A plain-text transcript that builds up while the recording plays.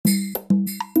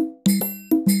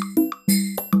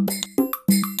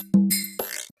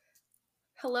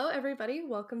everybody.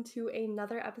 Welcome to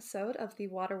another episode of the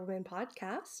Water Woman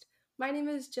podcast. My name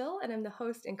is Jill, and I'm the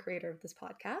host and creator of this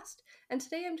podcast. And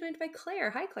today I'm joined by Claire.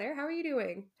 Hi, Claire. How are you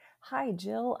doing? Hi,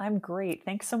 Jill. I'm great.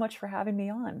 Thanks so much for having me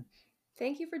on.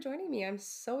 Thank you for joining me. I'm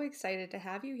so excited to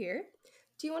have you here.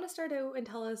 Do you want to start out and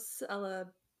tell us a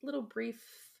little brief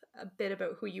a bit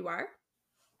about who you are?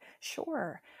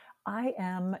 Sure. I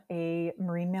am a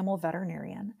marine mammal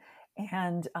veterinarian,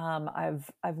 and I've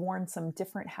worn some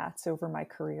different hats over my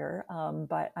career.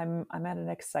 But I'm at an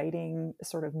exciting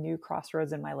sort of new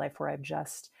crossroads in my life where I've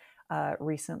just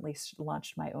recently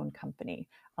launched my own company,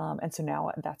 and so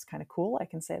now that's kind of cool. I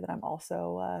can say that I'm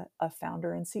also a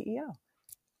founder and CEO.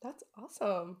 That's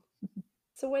awesome.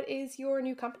 So, what is your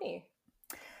new company?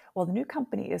 Well, the new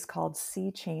company is called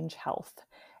Sea Change Health,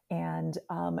 and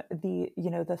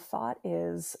the thought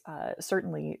is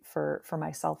certainly for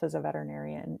myself as a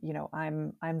veterinarian.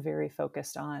 I'm very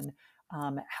focused on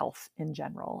health in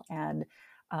general, and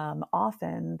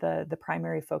often the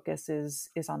primary focus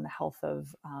is on the health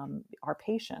of our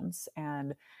patients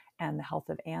and the health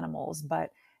of animals, but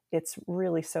it's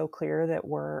really so clear that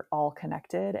we're all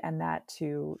connected, and that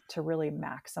to really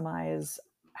maximize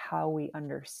how we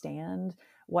understand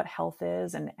what health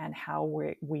is and how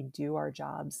we do our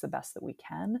jobs the best that we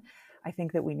can. I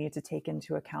think that we need to take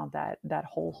into account that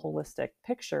whole holistic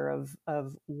picture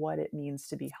of what it means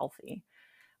to be healthy.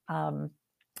 Um,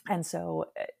 and so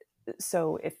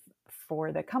if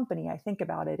for the company, I think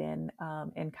about it in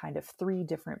kind of three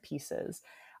different pieces.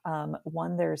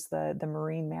 One, there's the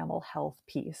marine mammal health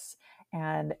piece,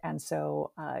 and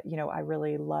so I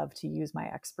really love to use my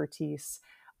expertise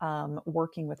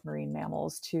working with marine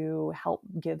mammals to help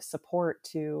give support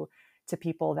to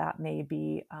people that may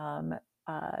be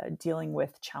dealing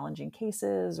with challenging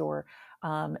cases, or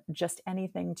just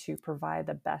anything to provide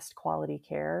the best quality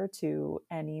care to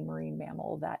any marine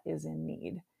mammal that is in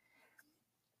need.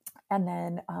 And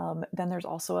then there's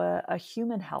also a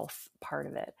human health part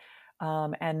of it.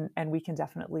 And we can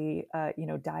definitely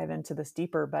dive into this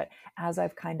deeper. But as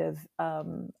I've kind of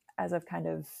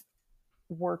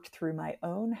worked through my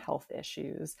own health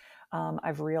issues,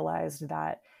 I've realized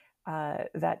that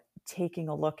taking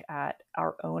a look at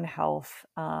our own health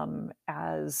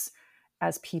as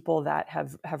people that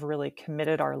have really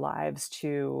committed our lives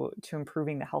to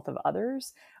improving the health of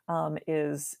others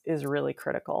is really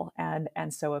critical.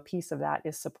 And so a piece of that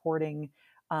is supporting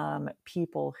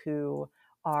people who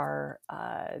are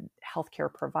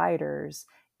healthcare providers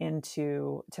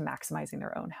into to maximizing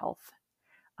their own health.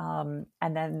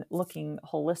 And then looking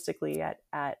holistically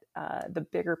at the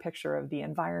bigger picture of the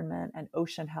environment and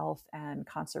ocean health and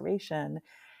conservation,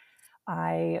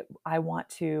 I want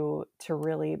to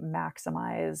really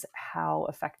maximize how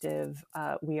effective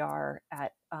we are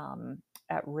at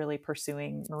really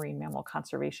pursuing marine mammal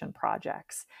conservation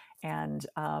projects, and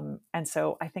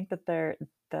so I think that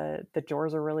the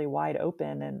doors are really wide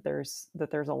open, and there's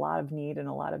a lot of need in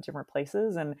a lot of different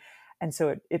places, and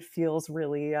so it feels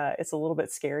really it's a little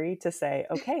bit scary to say,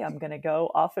 okay, I'm going to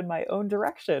go off in my own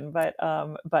direction, but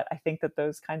I think that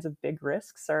those kinds of big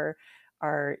risks are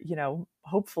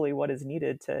hopefully what is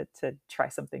needed to try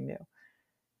something new.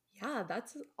 Yeah,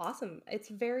 that's awesome. It's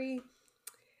going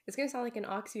to sound like an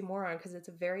oxymoron because it's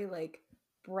a very like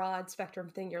broad spectrum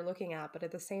thing you're looking at, but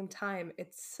at the same time,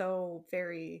 it's so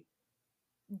very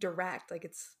direct. Like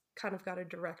it's kind of got a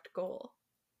direct goal.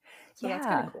 So that's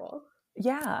kind of Yeah. cool.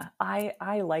 Yeah,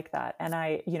 I like that, and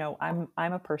I'm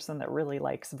a person that really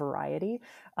likes variety,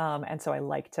 and so I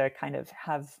like to kind of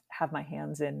have my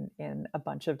hands in a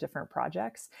bunch of different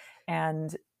projects,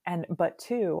 and but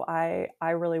too, I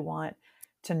really want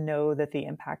to know that the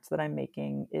impact that I'm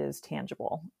making is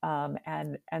tangible,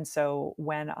 and so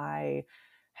when I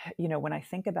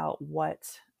think about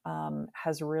what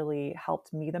has really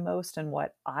helped me the most and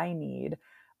what I need,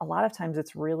 a lot of times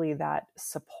it's really that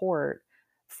support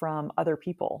from other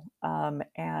people.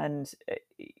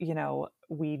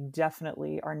 We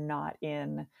definitely are not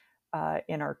in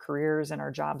our careers and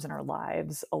our jobs and our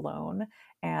lives alone.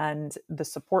 And the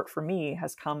support for me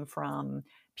has come from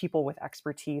people with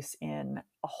expertise in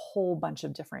a whole bunch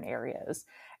of different areas.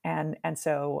 And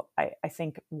so I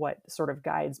think what sort of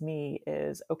guides me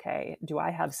is, okay, do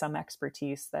I have some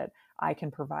expertise that I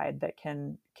can provide that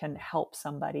can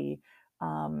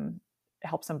um,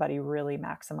 help somebody really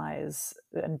maximize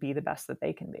and be the best that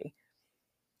they can be?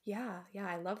 Yeah, yeah,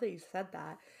 I love that you said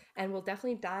that. And we'll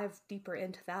definitely dive deeper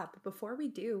into that. But before we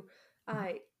do,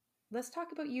 Mhm. uh, let's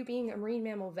talk about you being a marine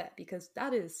mammal vet because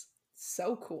that is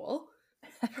so cool.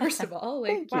 First of all,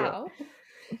 like, Thank you. wow.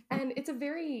 And it's a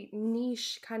very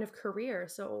niche kind of career.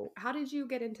 So, how did you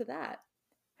get into that?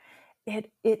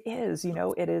 It is,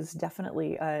 it is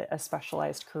definitely a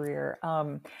specialized career.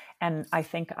 And I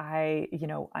think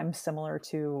I'm similar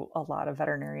to a lot of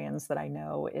veterinarians that I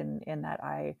know in that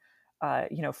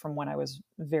from when I was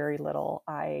very little,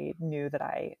 I knew that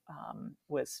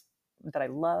that I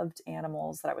loved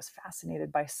animals, that I was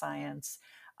fascinated by science,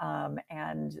 and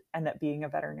that being a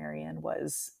veterinarian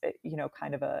was,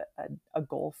 kind of a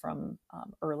goal from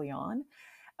early on.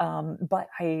 But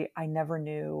I never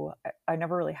knew, I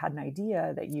never really had an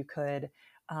idea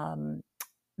um,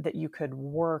 that you could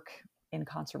work in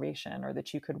conservation, or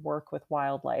that you could work with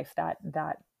wildlife. That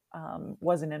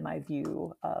wasn't in my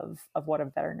view of what a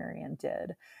veterinarian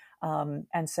did.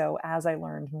 And so as I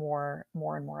learned more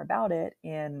and more about it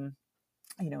in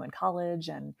college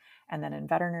and then in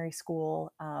veterinary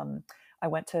school, I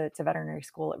went to veterinary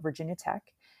school at Virginia Tech,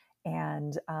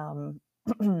 and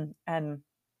and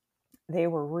they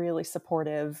were really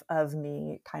supportive of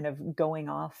me kind of going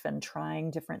off and trying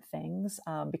different things,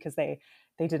 because they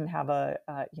didn't have a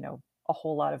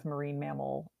whole lot of marine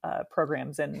mammal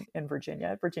programs in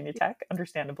Virginia Tech,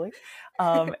 understandably.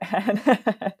 And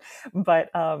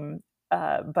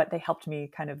but they helped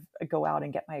me kind of go out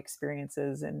and get my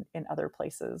experiences in other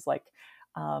places, like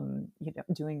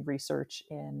doing research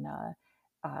in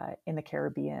the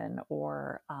Caribbean,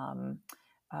 or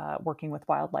working with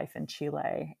wildlife in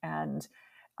Chile. Uh,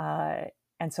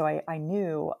 and so I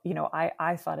knew,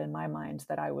 I thought in my mind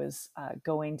that I was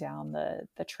going down the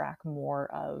track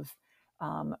more of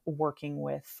working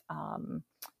with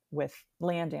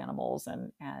land animals,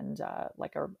 and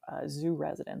like a zoo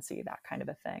residency, that kind of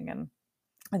a thing.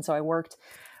 And so I worked,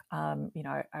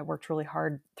 I worked really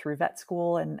hard through vet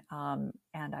school, and I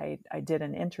did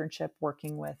an internship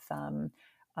working with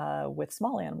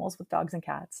small animals, with dogs and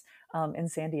cats, in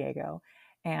San Diego.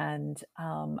 And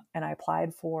I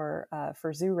applied for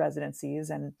zoo residencies,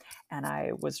 and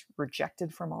I was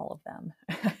rejected from all of them.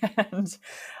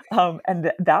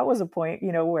 And that was a point,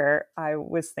 where I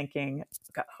was thinking,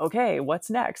 okay, what's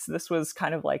next? This was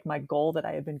kind of like my goal that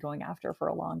I had been going after for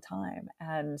a long time.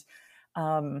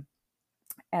 Um,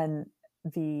 and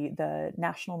the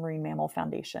National Marine Mammal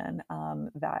Foundation,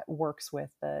 that works with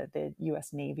the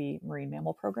U.S. Navy Marine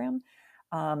Mammal Program,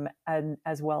 and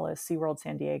as well as SeaWorld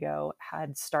San Diego,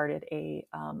 had started a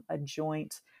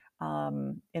joint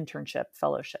internship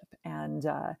fellowship, and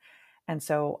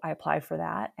so I applied for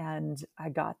that, and I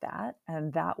got that,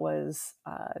 and that was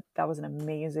an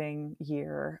amazing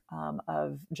year,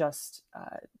 of just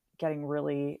getting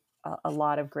really a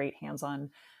lot of great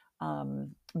hands-on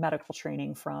medical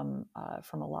training from a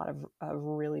lot of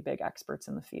really big experts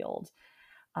in the field.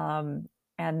 Um,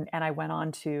 and I went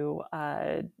on to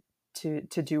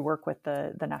do work with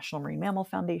the National Marine Mammal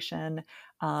Foundation.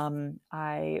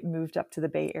 I moved up to the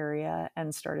Bay Area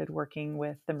and started working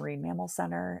with the Marine Mammal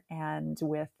Center, and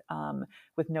with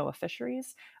NOAA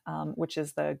Fisheries, which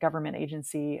is the government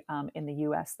agency in the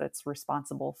U.S. that's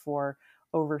responsible for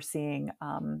overseeing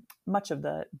much of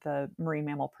the Marine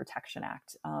Mammal Protection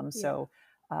Act. Yeah.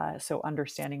 So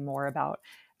understanding more about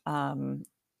um,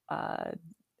 uh,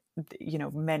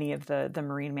 many of the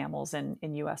marine mammals in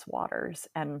U.S. waters.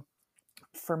 And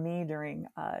for me, during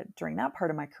that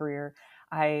part of my career,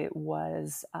 I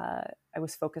was I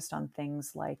was focused on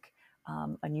things like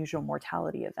unusual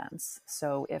mortality events.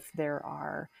 So if there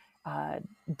are uh,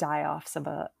 die-offs of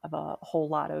a whole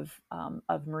lot of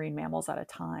marine mammals at a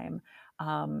time,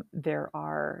 there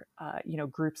are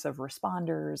groups of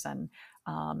responders and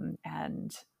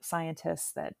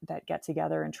scientists that get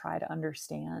together and try to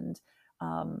understand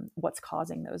what's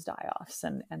causing those die-offs,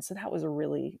 and so that was a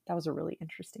really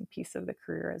interesting piece of the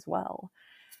career as well.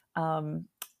 um,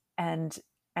 and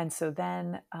and so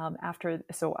then after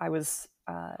so I was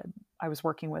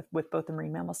working with both the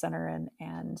Marine Mammal Center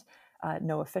and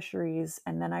NOAA Fisheries,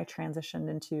 and then I transitioned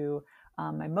into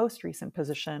my most recent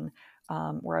position,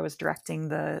 where I was directing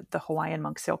the Hawaiian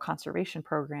monk seal conservation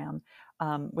program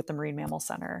with the Marine Mammal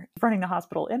Center, running the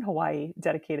hospital in Hawaii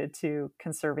dedicated to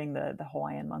conserving the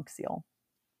Hawaiian monk seal.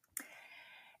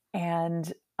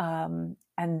 And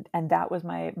that was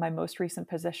my most recent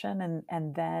position.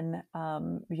 And then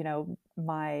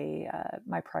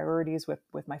my priorities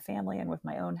with my family and with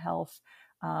my own health,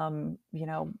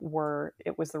 were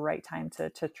it was the right time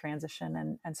to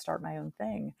transition and start my own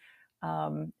thing.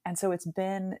 And so it's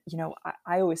been,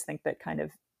 I always think that kind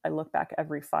of I look back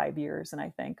every 5 years and I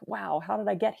think, wow, how did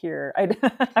I get here?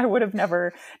 I would have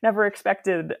never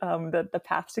expected the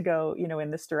path to go,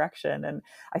 in this direction. And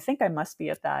I think I must be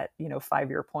at that, 5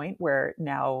 year point where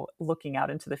now looking out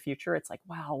into the future, it's like,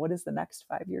 wow, what is the next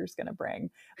 5 years going to bring?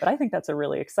 But I think that's a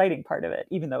really exciting part of it,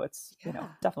 even though it's, Yeah.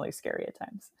 definitely scary at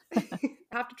times.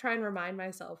 I have to try and remind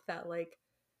myself that like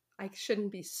I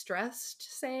shouldn't be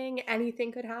stressed saying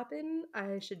anything could happen.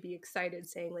 I should be excited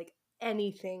saying like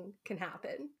anything can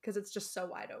happen because it's just so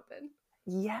wide open.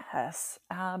 Yes,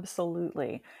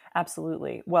 absolutely.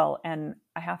 Absolutely. Well, and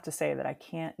I have to say that I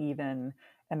can't even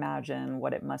imagine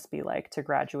what it must be like to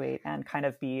graduate and kind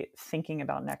of be thinking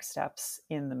about next steps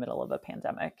in the middle of a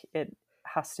pandemic. It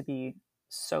has to be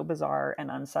so bizarre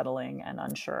and unsettling and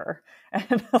unsure.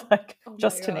 And like, Oh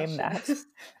my just to name gosh, that. yes.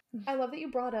 I love that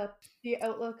you brought up the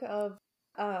outlook of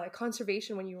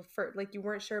conservation when you refer like you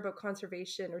weren't sure about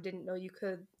conservation or didn't know you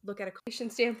could look at a conservation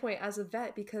standpoint as a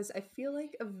vet because I feel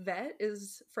like a vet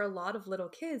is for a lot of little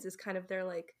kids is kind of their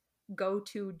like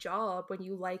go-to job when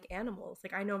you like animals.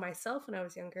 Like I know myself when I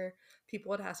was younger, people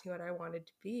would ask me what I wanted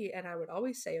to be and I would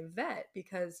always say a vet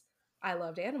because I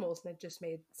loved animals and it just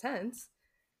made sense.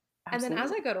 And then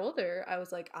as I Absolutely. got older, I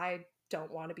was like I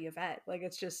don't want to be a vet. Like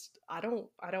it's just I don't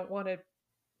want to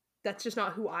that's just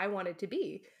not who I wanted to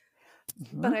be.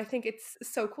 But Mhm. I think it's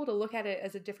so cool to look at it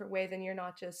as a different way than you're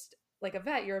not just like a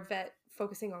vet, you're a vet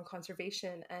focusing on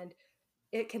conservation and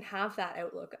it can have that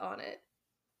outlook on it.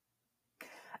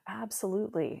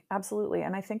 Absolutely, absolutely,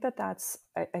 and I think that that's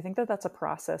a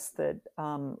process that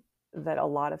that a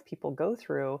lot of people go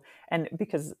through, and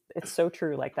because it's so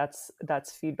true, like that's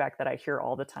feedback that I hear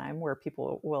all the time, where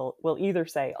people will either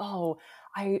say, "Oh,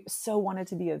 I so wanted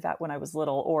to be a vet when I was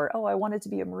little," or "Oh, I wanted to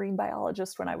be a marine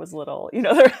biologist when I was little."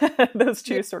 Those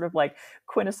Yeah. two sort of like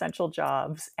quintessential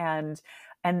jobs, and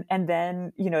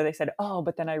then they said, "Oh,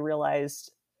 but then I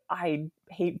realized." I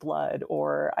hate blood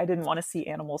or I didn't want to see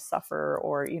animals suffer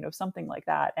or something like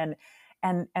that and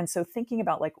so thinking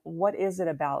about like what is it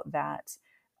about that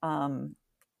um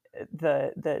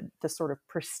the sort of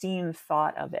pristine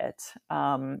thought of it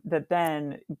that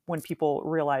then when people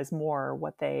realize more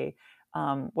what they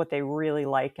really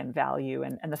like and value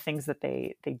and the things that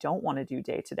they don't want to do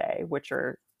day to day, which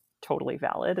are totally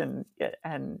valid and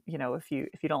if you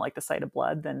don't like the sight of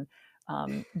blood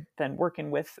um, then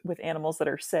working with animals that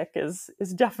are sick is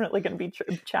definitely going to be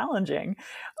challenging.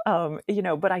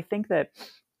 But I think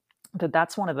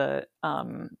that's one of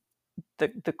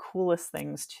the coolest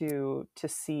things to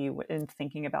see in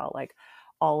thinking about like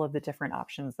all of the different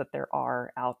options that there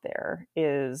are out there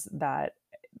is that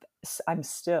I'm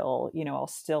still, I'll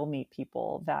still meet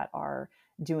people that are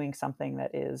doing something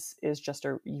that is just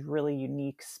a really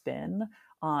unique spin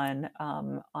on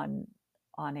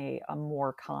on a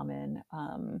more common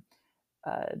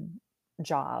uh,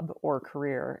 job or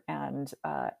career, and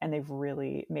they've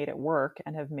really made it work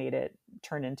and have made it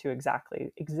turn into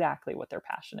exactly what their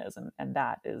passion is, and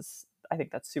that is, I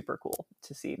think that's super cool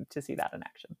to see that in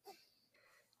action.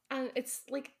 And it's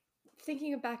like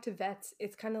thinking back to vets,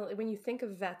 it's kind of like when you think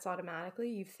of vets automatically,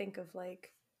 you think of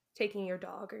like taking your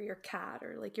dog or your cat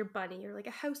or like your bunny or like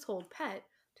a household pet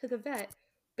to the vet.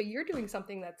 But you're doing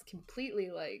something that's completely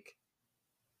like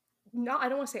not I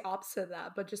don't want to say opposite of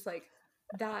that, but just like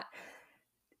that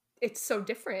it's so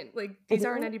different. Like It these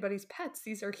aren't is. anybody's pets.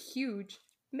 These are huge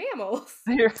mammals.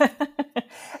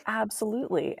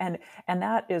 Absolutely, and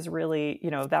that is really,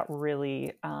 that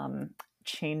really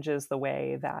changes the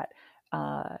way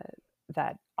uh,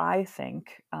 that I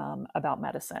think about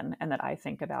medicine, and that I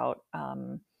think about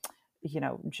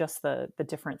just the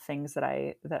different things that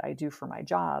I do for my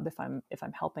job if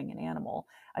I'm helping an animal.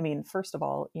 I mean, first of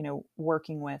all,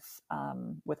 working with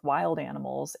wild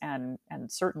animals and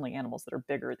certainly animals that are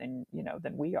bigger than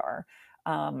we are.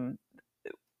 Um,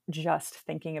 just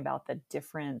thinking about the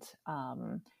different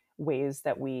ways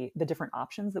that the different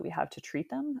options that we have to treat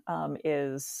them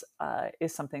is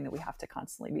something that we have to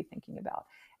constantly be thinking about.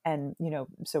 And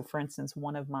so for instance,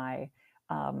 one of my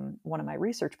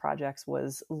research projects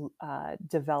was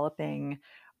developing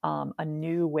a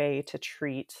new way to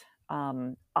treat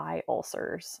eye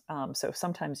ulcers. So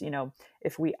sometimes,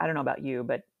 if I don't know about you,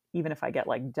 but even if I get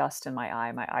like dust in my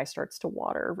eye starts to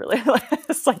water really.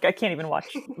 It's like I can't even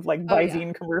watch like Oh yeah.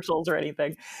 Visine commercials or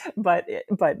anything. But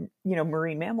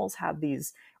marine mammals have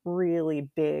these really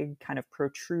big kind of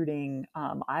protruding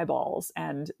eyeballs,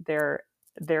 and they're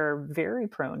very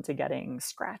prone to getting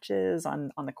scratches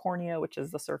on the cornea, which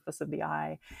is the surface of the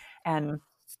eye, and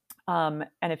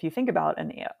if you think about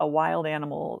a wild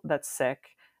animal that's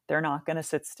sick, they're not going to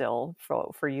sit still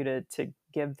for you to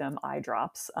give them eye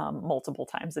drops multiple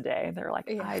times a day. They're like,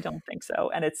 Yeah. I don't think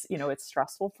so. And it's, it's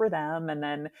stressful for them. And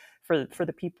then for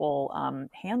the people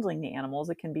handling the animals,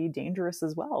 it can be dangerous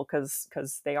as well,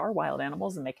 because they are wild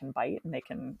animals and they can bite and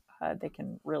they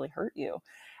can really hurt you.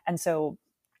 And so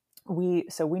we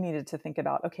needed to think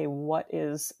about, okay,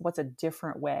 what's a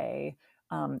different way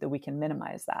that we can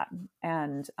minimize that.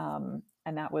 And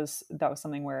that was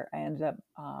something where I ended up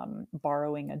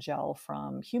borrowing a gel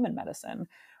from Human Medicine.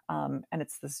 And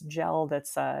it's this gel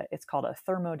it's called a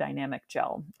thermodynamic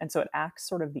gel, and so it acts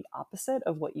sort of the opposite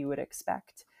of what you would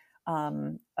expect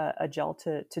a gel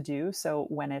to do. So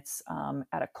when it's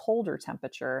at a colder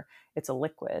temperature, it's a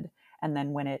liquid, and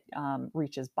then when it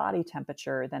reaches body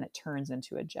temperature, then it turns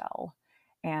into a gel.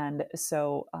 And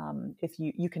so if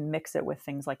you can mix it with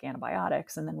things like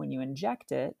antibiotics, and then when you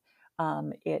inject it,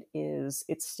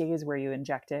 it stays where you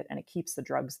inject it, and it keeps the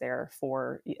drugs there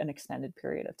for an extended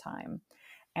period of time.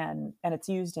 And it's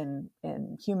used in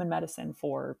human medicine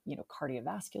for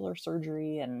cardiovascular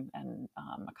surgery and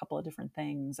a couple of different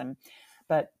things.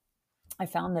 But I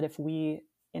found that if we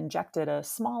injected a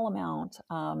small amount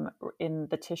in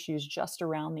the tissues just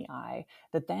around the eye,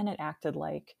 that then it acted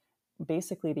like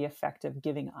basically the effect of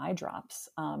giving eye drops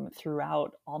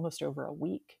throughout almost over a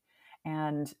week.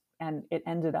 And it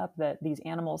ended up that these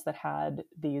animals that had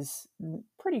these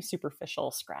pretty superficial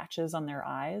scratches on their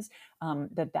eyes,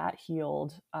 that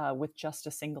healed with just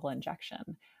a single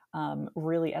injection,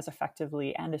 really as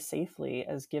effectively and as safely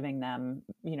as giving them,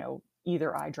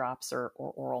 either eye drops or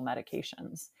oral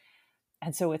medications.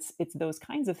 And so it's those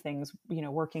kinds of things,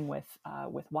 working with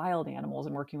wild animals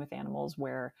and working with animals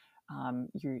where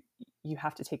you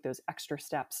have to take those extra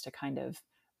steps to kind of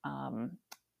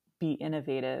be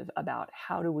innovative about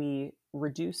how do we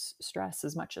reduce stress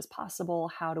as much as possible,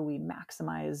 how do we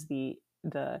maximize the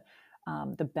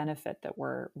benefit that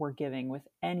we're giving with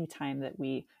any time that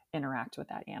we interact with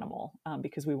that animal,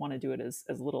 because we want to do it as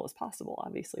little as possible,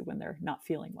 obviously, when they're not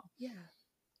feeling well. Yeah.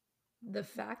 The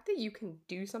fact that you can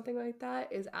do something like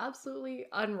that is absolutely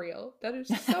unreal. That is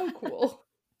so cool.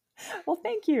 Well,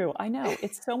 thank you. I know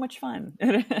it's so much fun.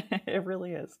 It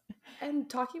really is. And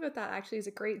talking about that actually is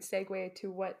a great segue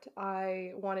to what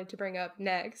I wanted to bring up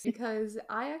next, because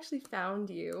I actually found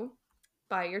you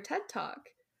by your TED Talk.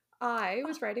 I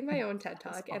was writing my own TED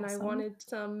That is Talk and I awesome. wanted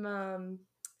some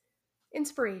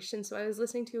inspiration. So I was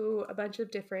listening to a bunch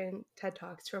of different TED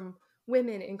Talks from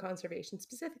women in conservation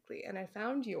specifically, and I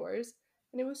found yours,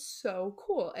 and it was so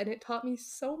cool, and it taught me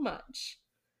so much.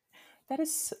 That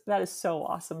is so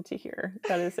awesome to hear.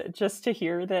 That is just to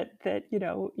hear that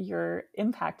you're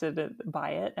impacted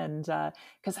by it, and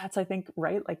because that's, I think,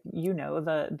 right, like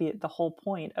the whole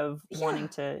point of Yeah, wanting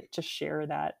to share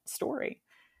that story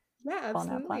yeah, on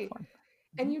that absolutely. platform.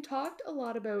 And Hmm. you talked a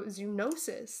lot about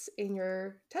zoonosis in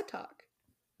your TED Talk.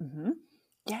 Hmm.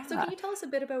 So can Yeah, you tell us a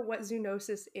bit about what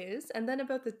zoonosis is, and then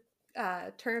about the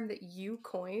term that you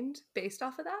coined based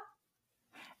off of that?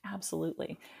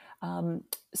 absolutely. Um,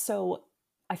 so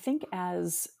I think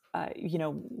as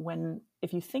when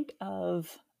if you think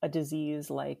of a disease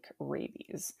like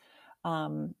rabies,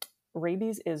 um,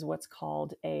 rabies is what's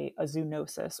called a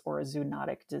zoonosis or a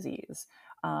zoonotic disease,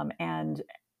 and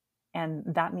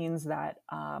that means that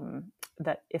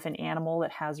if an animal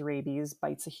that has rabies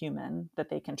bites a human, that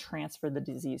they can transfer the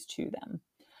disease to them.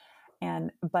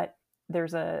 But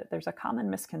there's a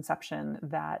common misconception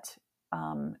that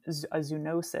a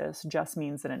zoonosis just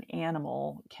means that an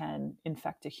animal can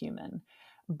infect a human,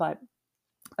 but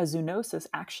a zoonosis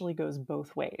actually goes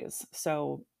both ways.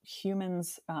 So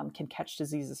humans can catch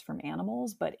diseases from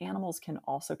animals, but animals can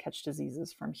also catch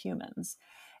diseases from humans,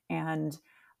 and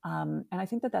I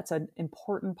think that that's an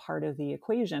important part of the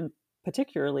equation,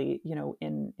 particularly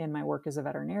in my work as a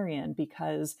veterinarian,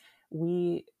 because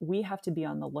we have to be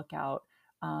on the lookout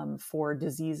for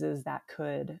diseases that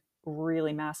could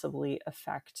really massively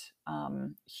affect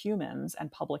humans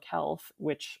and public health,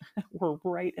 which we're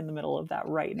right in the middle of that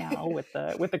right now with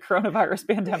the coronavirus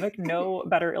pandemic. No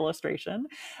better illustration,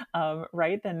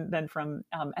 right, than from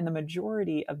and the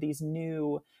majority of these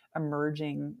new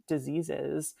emerging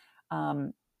diseases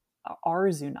um, are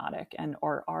zoonotic and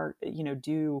are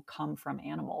do come from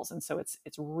animals, and so it's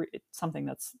something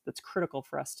that's critical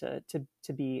for us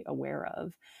to be aware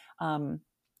of.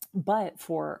 But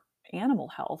for animal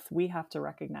health, we have to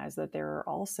recognize that there are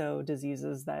also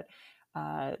diseases that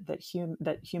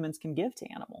humans can give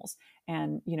to animals,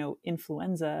 and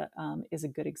influenza is a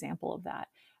good example of that.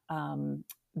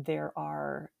 There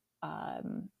are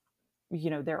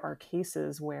there are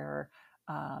cases where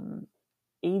um,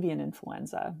 avian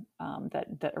influenza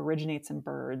that originates in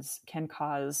birds can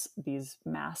cause these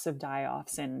massive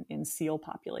die-offs in seal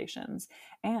populations.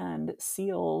 And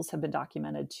seals have been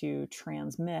documented to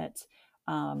transmit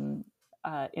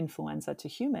influenza to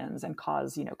humans and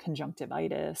cause,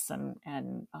 conjunctivitis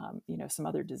and some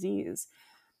other disease.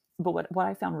 But what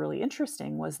I found really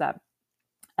interesting was that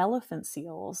elephant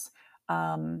seals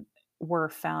were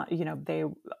found,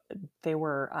 they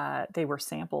were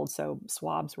sampled, so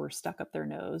swabs were stuck up their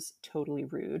nose, totally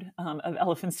rude, of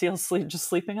elephant seals just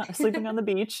sleeping on the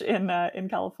beach in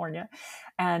California,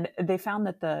 and they found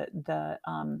that the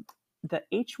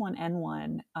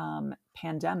H1N1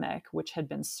 pandemic, which had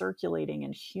been circulating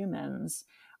in humans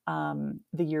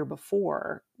the year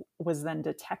before, was then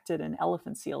detected in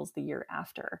elephant seals the year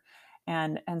after.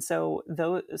 And so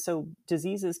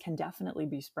diseases can definitely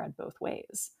be spread both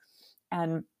ways.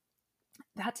 And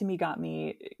that to me got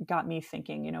me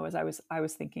thinking, as I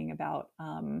was thinking about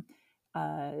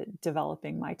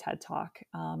developing my TED Talk,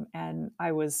 and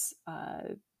I was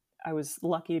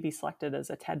lucky to be selected as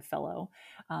a TED Fellow,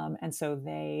 and so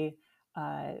they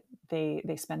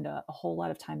spend a whole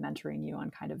lot of time mentoring you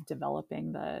on kind of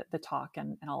developing the talk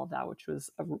and all of that, which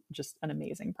was just an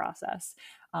amazing process.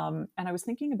 And I was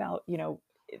thinking about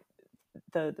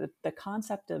the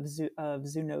concept of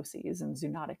zoonoses and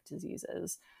zoonotic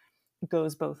diseases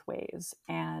goes both ways,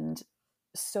 and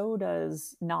so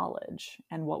does knowledge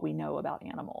and what we know about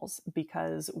animals,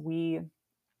 because we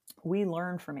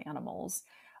learn from animals,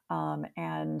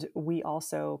 and we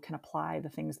also can apply the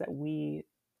things that we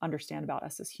understand about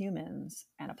us as humans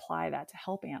and apply that to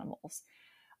help animals.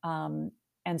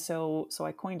 And so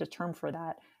I coined a term for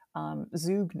that,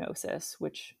 zoognosis,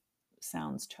 which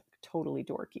sounds totally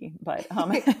dorky, but No,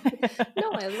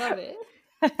 I love it.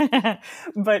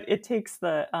 but it takes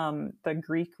the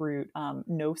Greek root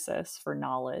gnosis for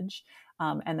knowledge,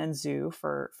 and then zoo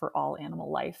for all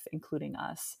animal life, including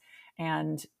us.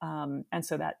 And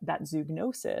so that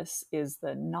zoognosis is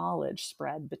the knowledge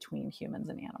spread between humans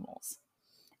and animals.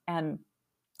 And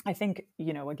I think,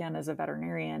 again, as a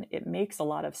veterinarian, it makes a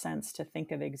lot of sense to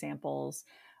think of examples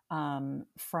from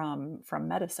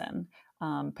medicine,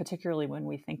 particularly when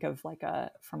we think of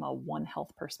from a One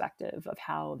Health perspective of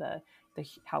how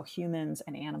how humans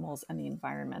and animals and the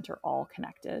environment are all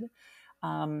connected.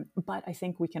 But I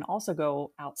think we can also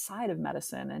go outside of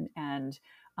medicine and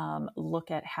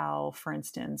look at how, for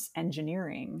instance,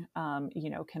 engineering,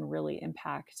 can really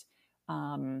impact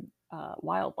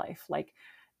wildlife. Like,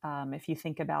 if you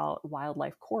think about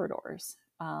wildlife corridors,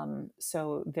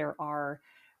 so there are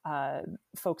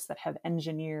folks that have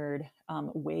engineered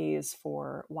ways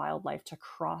for wildlife to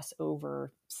cross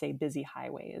over, say, busy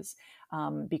highways,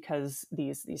 because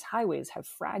these highways have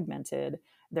fragmented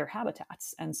their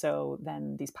habitats, and so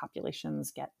then these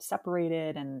populations get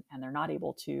separated, and they're not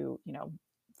able to,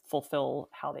 fulfill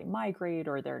how they migrate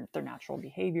or their natural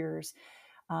behaviors.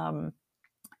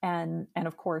 And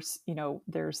of course,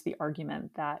 there's the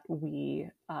argument that we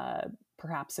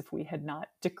perhaps if we had not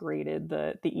degraded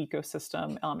the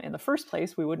ecosystem in the first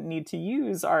place, we wouldn't need to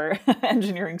use our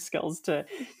engineering skills to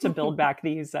build back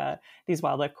these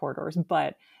wildlife corridors.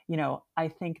 But I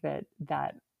think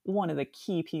that one of the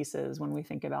key pieces when we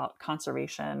think about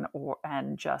conservation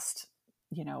and just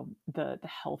the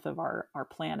health of our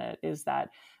planet is that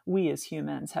we as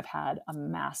humans have had a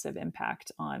massive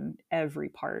impact on every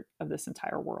part of this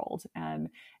entire world, and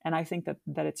I think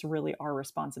that it's really our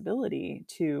responsibility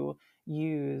to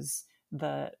use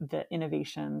the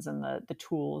innovations and the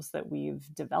tools that we've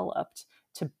developed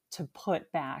to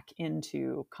put back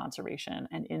into conservation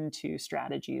and into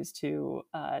strategies to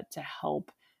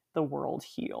help the world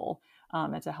heal,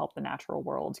 and to help the natural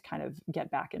world kind of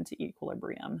get back into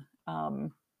equilibrium.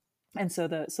 And so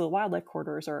the wildlife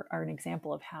corridors are an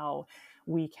example of how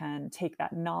we can take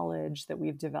that knowledge that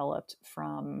we've developed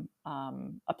from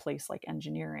a place like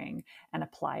engineering and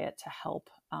apply it to help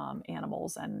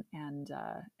animals and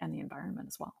the environment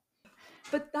as well.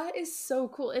 But that is so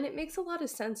cool, and it makes a lot of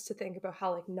sense to think about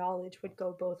how knowledge would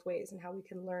go both ways and how we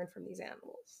can learn from these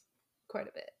animals quite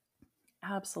a bit.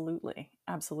 Absolutely,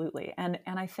 and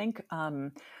I think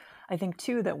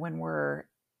too that when we're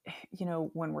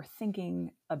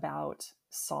thinking about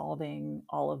solving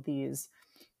all of these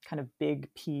kind of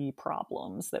big P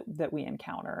problems that we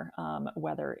encounter,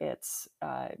 whether it's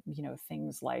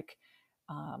things like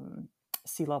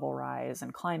sea level rise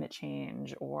and climate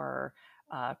change, or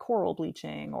coral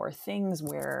bleaching, or things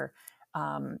where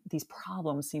these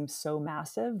problems seem so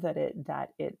massive that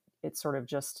it sort of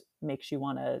just makes you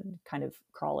want to kind of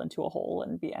crawl into a hole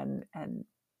and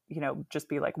just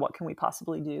be like, what can we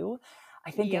possibly do?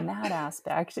 I think in Yep. that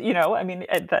aspect, I mean,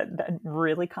 that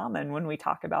really common when we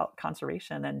talk about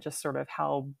conservation and just sort of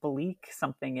how bleak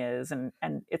something is, and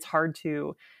it's hard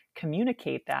to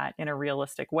communicate that in a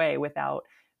realistic way without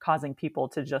causing people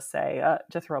to just say,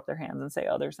 to throw up their hands and say,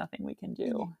 "Oh, there's nothing we can Yeah.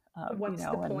 do," What's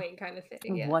the and point kind of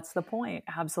thing? Yeah. what's the point?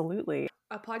 Absolutely.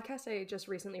 A podcast I just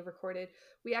recently recorded,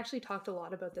 we actually talked a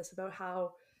lot about this, about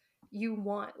how you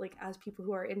want, like, as people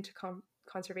who are into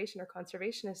conservation or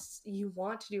conservationists, you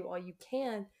want to do all you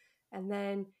can. And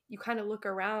then you kind of look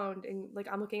around and, like,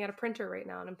 I'm looking at a printer right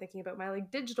now and I'm thinking about my,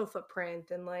 like, digital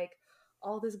footprint and, like,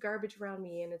 all this garbage around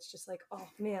me. And it's just like, oh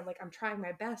man, like, I'm trying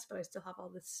my best, but I still have all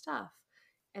this stuff.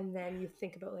 And then you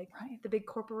think about, like, Right. the big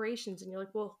corporations and you're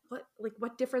like, well,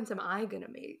 what difference am I going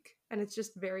to make? And it's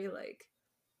just very, like,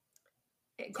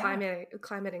 Yeah.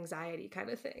 climate anxiety kind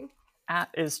of thing.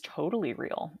 Is totally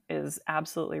real, is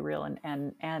absolutely real,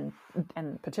 and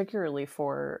particularly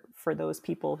for those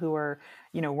people who are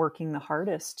working the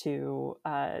hardest to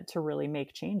really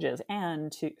make changes,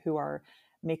 and who are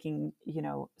making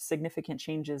significant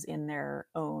changes in their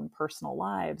own personal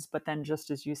lives, but then,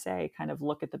 just as you say, kind of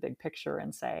look at the big picture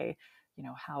and say,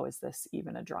 how is this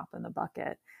even a drop in the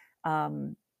bucket?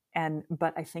 um, and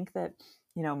but I think that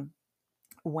you know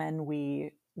when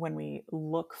we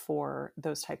look for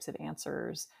those types of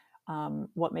answers,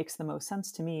 what makes the most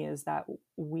sense to me is that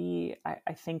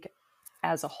I think,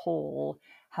 as a whole,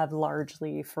 have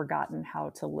largely forgotten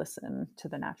how to listen to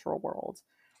the natural world.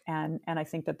 And I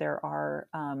think that there are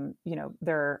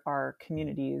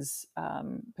communities,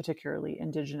 particularly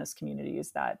indigenous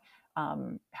communities, that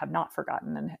have not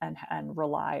forgotten, and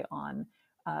rely on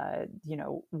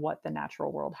what the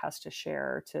natural world has to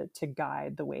share to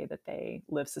guide the way that they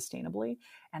live sustainably.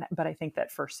 But I think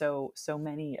that for so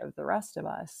many of the rest of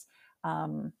us,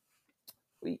 um,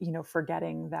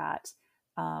 forgetting that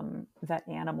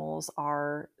animals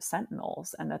are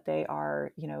sentinels, and that they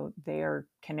are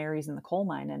canaries in the coal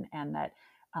mine, and that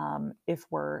if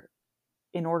we're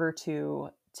in order to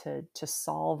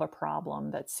solve a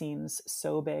problem that seems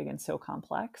so big and so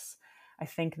complex, I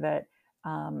think that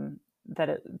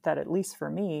at least for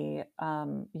me,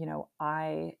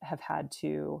 I have had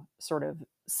to sort of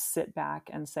sit back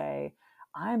and say,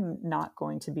 I'm not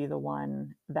going to be the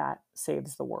one that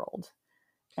saves the world.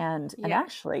 And Yeah.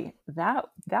 actually,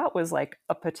 that was like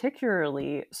a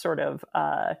particularly sort of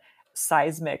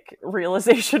seismic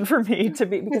realization for me, to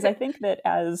be, because I think that,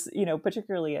 as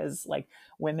particularly as like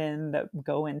women that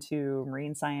go into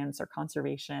marine science or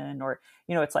conservation, or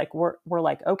it's like we're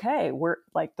like, okay, we're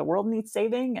like, the world needs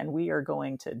saving and we are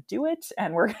going to do it,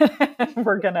 and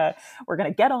we're gonna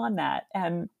get on that.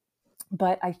 And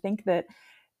but I think that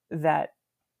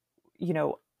you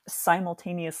know,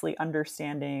 simultaneously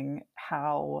understanding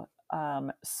how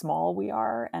small we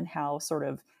are, and how sort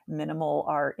of minimal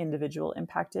our individual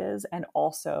impact is, and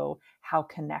also how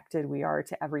connected we are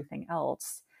to everything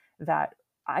else, that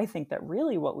I think that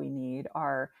really what we need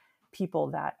are people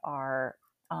that are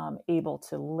able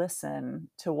to listen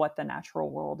to what the natural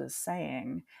world is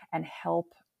saying, and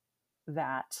help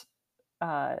that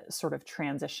sort of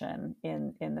transition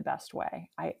in the best way.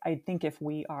 I think if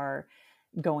we are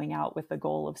going out with the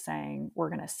goal of saying we're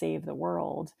going to save the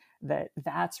world,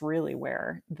 that's really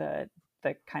where the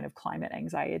kind of climate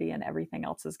anxiety and everything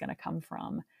else is going to come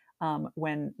from.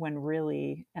 When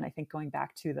really, and I think going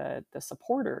back to the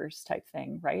supporters type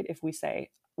thing, right? If we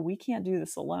say we can't do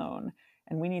this alone,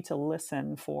 and we need to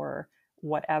listen for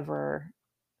whatever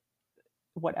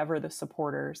the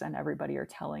supporters and everybody are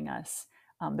telling us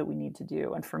that we need to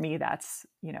do. And for me, that's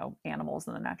animals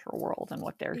in the natural world and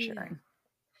what they're Yeah. sharing.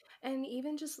 And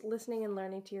even just listening and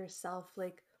learning to yourself,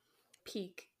 like,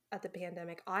 peak at the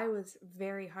pandemic, I was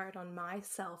very hard on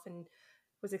myself and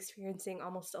was experiencing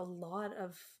almost a lot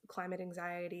of climate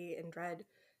anxiety and dread,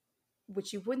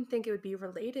 which you wouldn't think it would be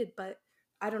related. But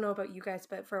I don't know about you guys,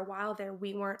 but for a while there,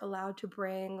 we weren't allowed to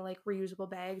bring, like, reusable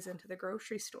bags into the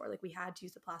grocery store. Like, we had to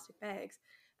use the plastic bags.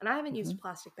 And I haven't used Mm-hmm. a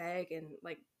plastic bag in,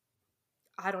 like,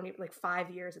 I don't even, like,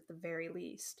 5 years at the very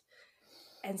least.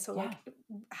 And so, Yeah. like,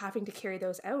 having to carry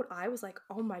those out, I was like,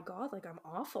 oh my god, like, I'm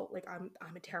awful, like, I'm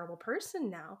a terrible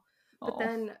person now. But Oh.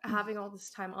 then having all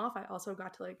this time off, I also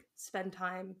got to, like, spend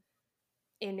time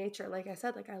in nature. Like I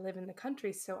said, like, I live in the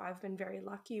country, so I've been very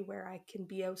lucky where I can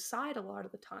be outside a lot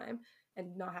of the time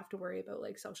and not have to worry about,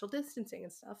 like, social distancing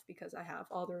and stuff, because I have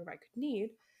all the room I could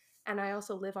need. And I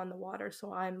also live on the water,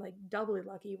 so I'm, like, doubly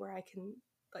lucky where I can,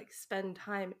 like, spend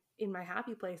time in my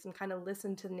happy place and kind of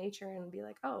listen to nature and be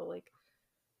like, oh, like,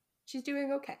 she's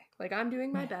doing okay. Like, I'm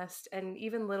doing my Yeah. best, and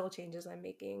even little changes I'm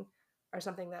making are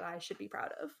something that I should be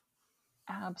proud of.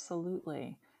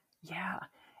 Absolutely. Yeah.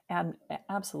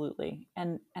 Absolutely.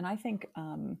 And I think,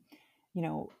 you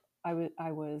know, I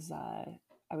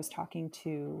was talking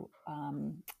to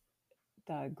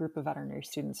the group of veterinary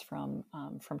students from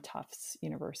Tufts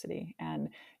University, and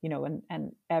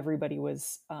and everybody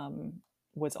was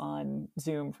on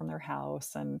Zoom from their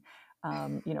house, and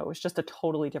it was just a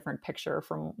totally different picture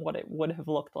from what it would have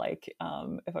looked like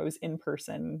if I was in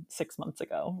person 6 months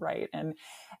ago, right? And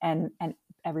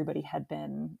everybody had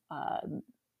been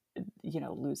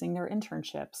losing their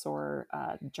internships, or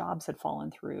jobs had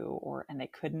fallen through, and they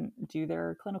couldn't do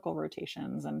their clinical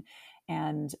rotations, and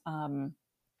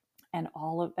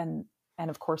all of and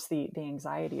of course the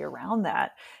anxiety around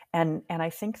that. And I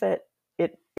think that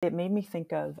it made me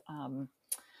think of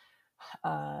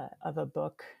a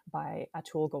book by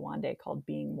Atul Gawande called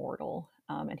Being Mortal,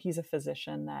 and he's a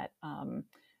physician that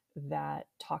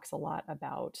talks a lot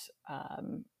about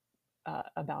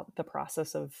the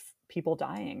process of people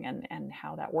dying, and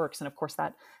how that works. And of course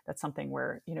that's something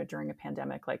where during a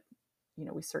pandemic, like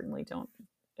we certainly don't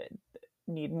uh,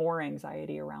 need more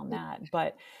anxiety around that.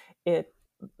 It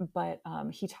but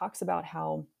he talks about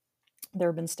how there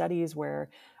have been studies where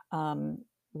um,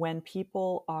 when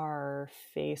people are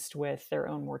faced with their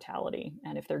own mortality,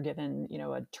 and if they're given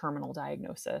a terminal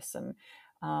diagnosis, and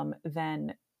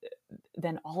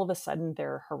then all of a sudden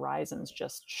their horizons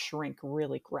just shrink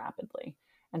really rapidly.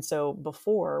 And so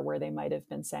before, where they might have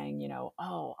been saying,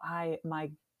 oh,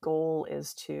 my goal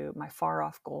is to my far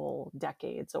off goal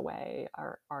decades away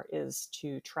is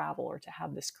to travel, or to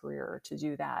have this career, or to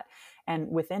do that. And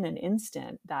within an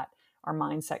instant, that our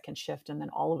mindset can shift, and then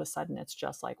all of a sudden it's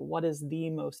just like, what is the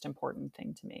most important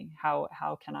thing to me?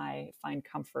 How can I find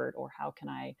comfort, or how can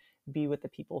I be with the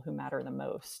people who matter the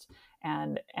most?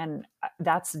 And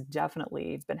that's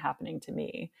definitely been happening to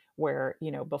me, where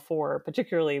before,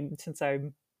 particularly since I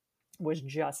was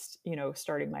just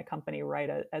starting my company right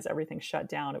as everything shut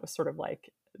down, it was sort of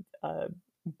like a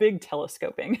big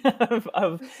telescoping of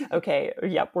okay,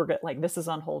 yep, we're good, like this is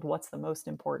on hold, what's the most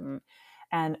important?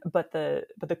 And but the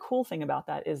cool thing about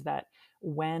that is that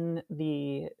when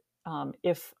the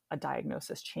if a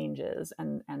diagnosis changes,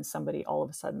 and somebody, all of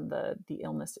a sudden the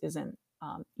illness isn't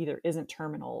either isn't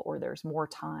terminal, or there's more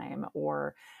time,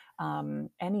 or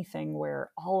anything,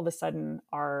 where all of a sudden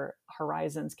our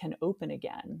horizons can open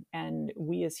again, and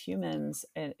we as humans,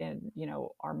 and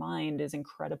our mind is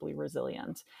incredibly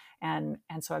resilient. And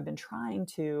so I've been trying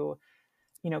to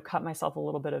cut myself a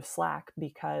little bit of slack,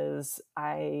 because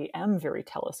I am very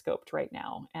telescoped right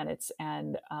now, and it's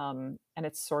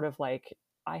sort of like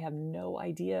I have no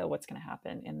idea what's going to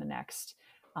happen in the next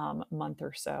month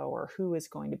or so, or who is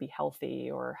going to be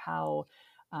healthy, or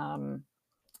um,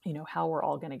 how we're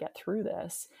all going to get through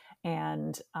this.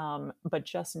 And but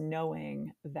just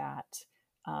knowing that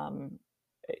um,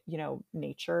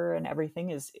 nature and everything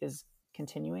is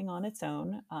continuing on its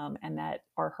own, and that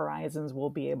our horizons will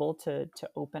be able to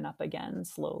open up again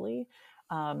slowly,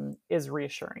 is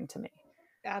reassuring to me.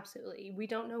 Absolutely. We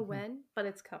don't know Mhm. when, but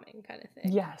it's coming, kind of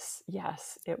thing. Yes,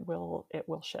 yes, it will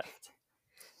shift.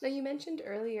 Now, you mentioned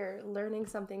earlier learning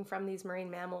something from these marine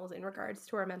mammals in regards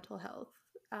to our mental health.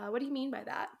 What do you mean by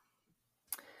that?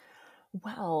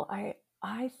 Well,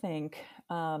 I think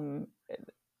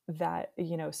that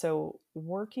so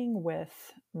working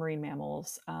with marine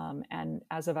mammals, and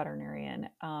as a veterinarian,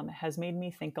 has made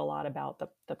me think a lot about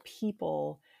the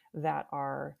people that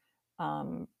are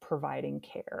providing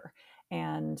care.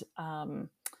 And um,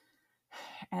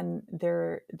 and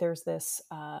there's this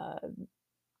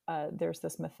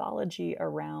mythology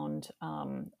around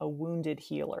a wounded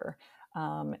healer,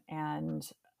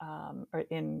 and or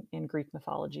in Greek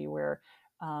mythology, where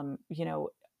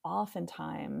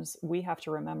oftentimes we have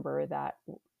to remember that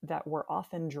we're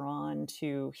often drawn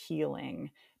to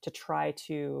healing, to try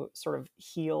to sort of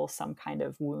heal some kind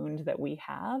of wound that we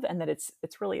have, and that it's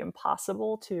really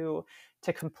impossible to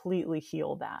completely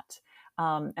heal that.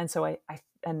 And so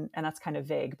and that's kind of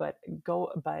vague, but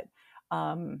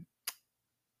um,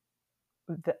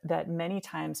 that many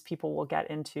times people will get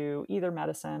into either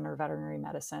medicine or veterinary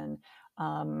medicine,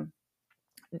 um,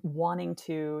 wanting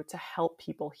to help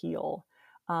people heal.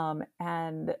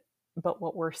 And but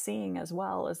what we're seeing as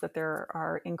well is that there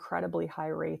are incredibly high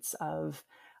rates of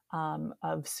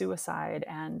suicide,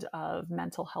 and of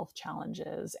mental health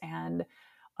challenges, and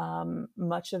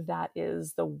much of that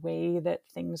is the way that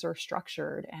things are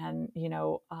structured, and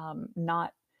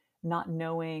not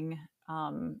knowing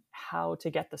how to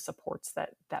get the supports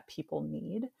that people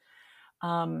need.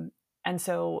 Um, and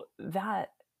so that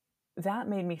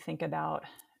made me think about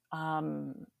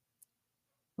um,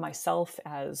 myself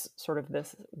as sort of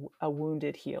a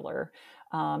wounded healer,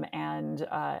 and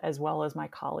as well as my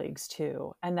colleagues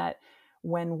too. And that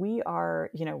when we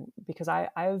are, because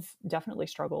I've definitely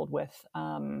struggled with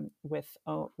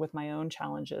my own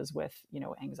challenges with,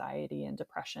 anxiety and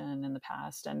depression in the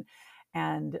past, and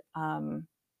and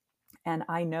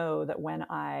I know that when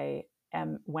I'm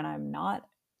not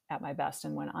at my best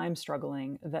and when I'm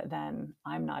struggling, that then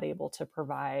I'm not able to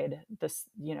provide this,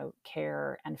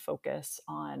 care and focus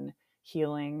on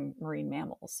healing marine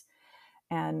mammals.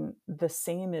 And the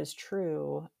same is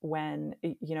true when,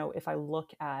 if I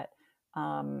look at,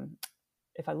 um,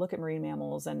 marine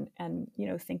mammals and,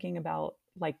 thinking about,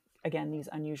 like, again, these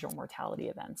unusual mortality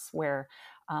events where,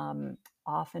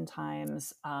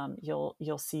 oftentimes,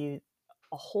 you'll see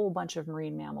a whole bunch of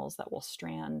marine mammals that will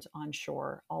strand on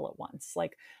shore all at once,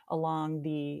 like along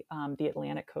the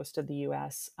Atlantic coast of the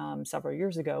U.S. Several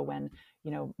years ago, when,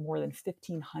 more than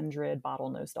 1,500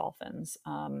 bottlenose dolphins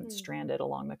Mm. stranded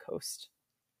along the coast,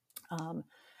 um,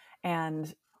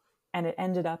 and it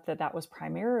ended up that was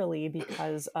primarily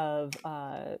because of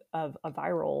a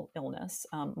viral illness,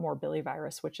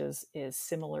 morbillivirus, which is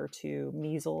similar to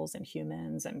measles in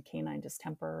humans and canine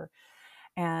distemper,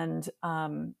 and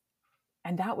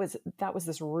that was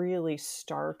this really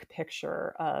stark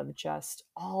picture of just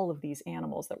all of these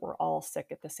animals that were all sick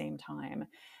at the same time.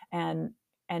 And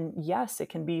yes, it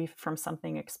can be from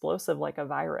something explosive like a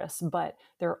virus, but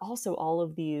there are also all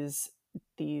of these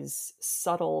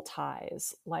subtle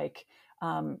ties, like,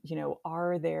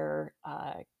 are there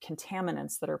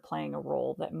contaminants that are playing a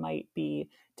role that might be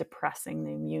depressing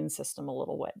the immune system a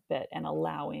little bit and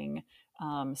allowing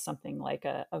something like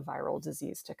a viral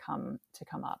disease to come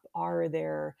up? Are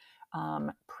there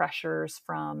pressures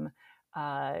from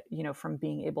from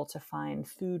being able to find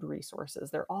food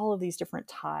resources? There are all of these different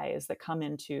ties that come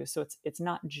into. So it's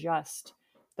not just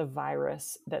the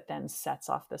virus that then sets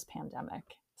off this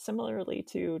pandemic. Similarly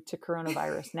to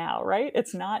coronavirus now, right?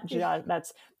 It's not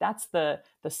just that's the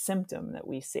symptom that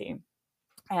we see.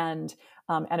 And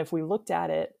if we looked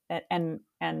at it, and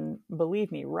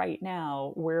believe me, right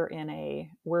now we're in a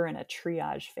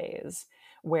triage phase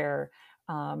where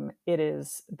it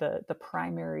is the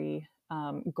primary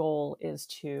goal is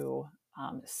to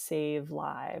save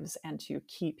lives and to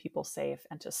keep people safe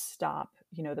and to stop,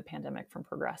 the pandemic from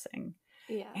progressing.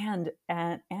 Yeah. And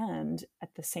at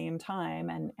the same time,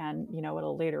 and at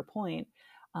a later point,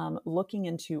 looking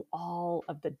into all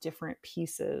of the different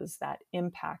pieces that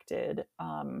impacted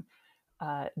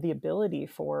the ability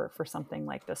for something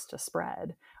like this to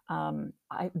spread.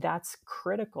 That's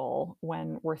critical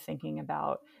when we're thinking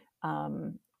about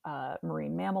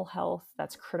marine mammal health.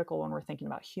 That's critical when we're thinking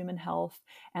about human health,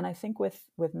 and I think with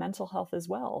mental health as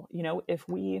well. If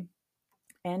we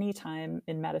anytime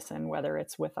in medicine, whether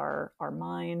it's with our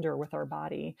mind or with our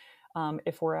body,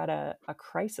 if we're at a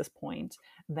crisis point,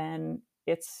 then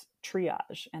it's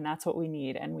triage, and that's what we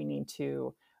need. And we need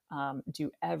to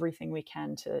do everything we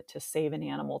can to save an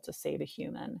animal, to save a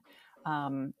human.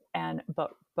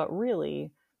 But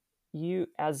really, you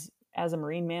as a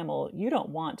marine mammal, you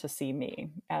don't want to see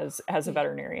me as a Yeah.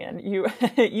 veterinarian. You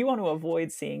you want to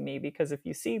avoid seeing me, because if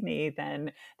you see me,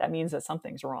 then that means that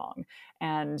something's wrong.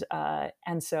 And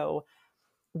so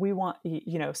we want,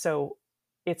 so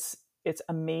it's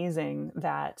amazing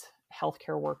that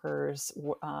healthcare workers,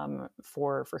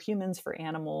 for humans, for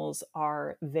animals,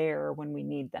 are there when we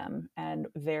need them and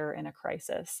there in a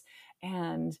crisis.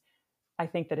 And I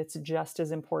think that it's just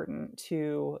as important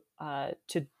to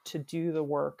do the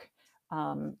work,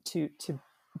 to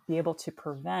be able to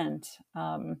prevent,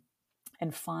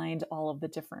 and find all of the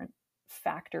different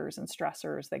factors and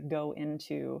stressors that go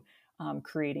into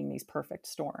creating these perfect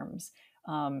storms.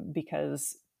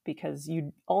 Because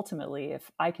you ultimately, if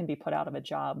I can be put out of a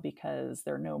job because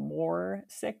there are no more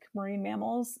sick marine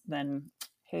mammals, then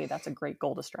hey, that's a great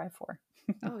goal to strive for.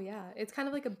 Oh, yeah. It's kind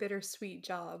of like a bittersweet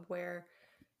job where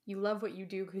you love what you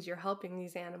do because you're helping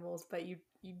these animals, but you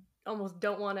almost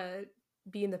don't want to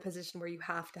be in the position where you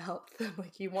have to help them.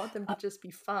 Like you want them to just be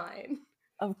fine.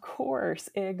 Of course,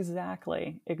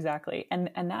 exactly, and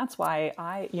that's why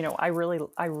I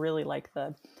really like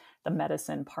the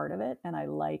medicine part of it, and I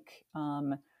like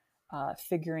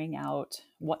figuring out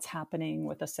what's happening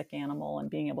with a sick animal and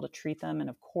being able to treat them,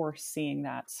 and of course, seeing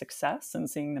that success and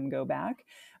seeing them go back.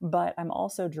 But I'm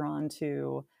also drawn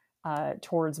to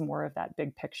towards more of that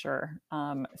big picture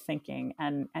thinking,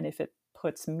 and if it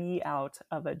puts me out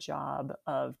of a job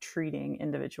of treating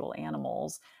individual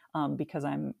animals, because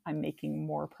I'm making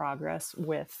more progress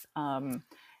with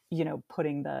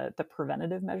putting the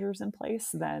preventative measures in place,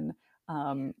 then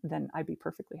I'd be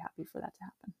perfectly happy for that to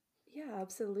happen. Yeah,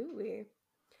 absolutely.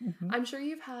 Mhm. I'm sure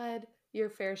you've had your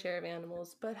fair share of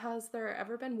animals, but has there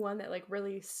ever been one that like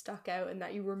really stuck out and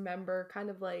that you remember kind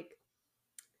of like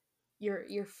your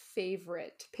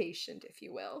favorite patient, if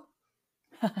you will?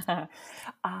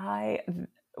 I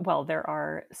well, there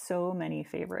are so many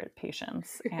favorite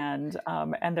patients, and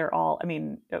they're all. I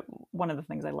mean, one of the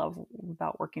things I love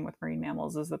about working with marine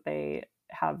mammals is that they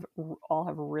all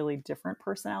have really different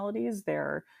personalities.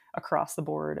 They're across the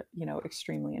board,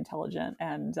 extremely intelligent,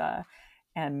 and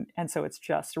so it's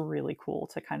just really cool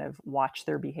to kind of watch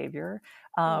their behavior.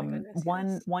 Oh my goodness, One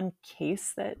yes. one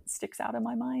case that sticks out in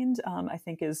my mind, I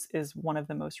think, is one of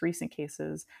the most recent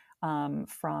cases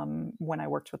from when I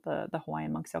worked with the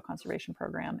Hawaiian monk seal conservation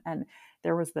program, and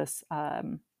there was this.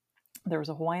 There was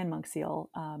a Hawaiian monk seal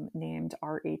named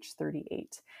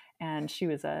RH38, and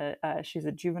she's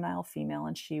a juvenile female,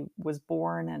 and she was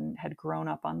born and had grown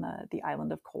up on the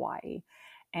island of Kauai,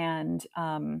 and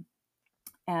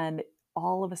and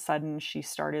all of a sudden she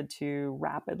started to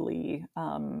rapidly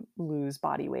lose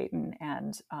body weight,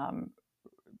 and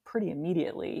pretty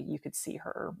immediately you could see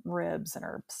her ribs and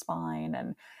her spine,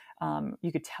 and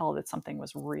you could tell that something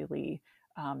was really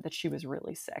that she was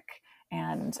really sick,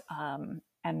 and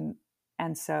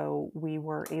and so we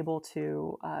were able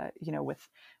to,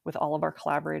 with all of our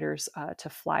collaborators, to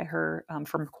fly her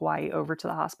from Kauai over to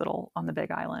the hospital on the Big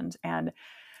Island. And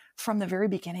from the very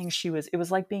beginning, it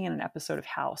was like being in an episode of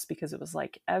House, because it was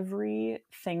like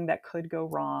everything that could go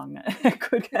wrong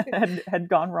had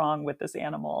gone wrong with this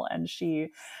animal. And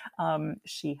she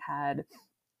had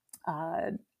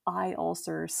uh, eye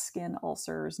ulcers, skin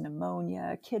ulcers,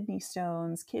 pneumonia, kidney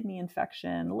stones, kidney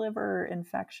infection, liver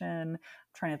infection. I'm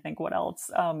trying to think what else.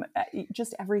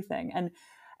 Just everything.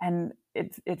 And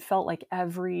it felt like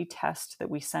every test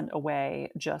that we sent away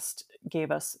just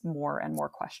gave us more and more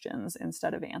questions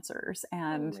instead of answers. Oh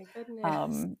And my goodness.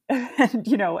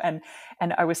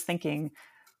 and I was thinking,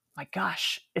 my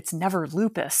gosh, it's never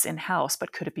lupus in house,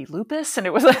 but could it be lupus? And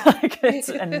it was like,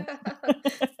 and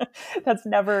that's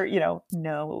never,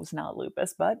 no, it was not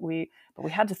lupus, but we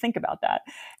had to think about that.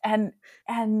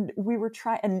 And we were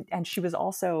trying, and she was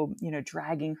also,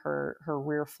 dragging her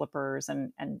rear flippers,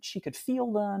 and she could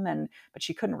feel them, but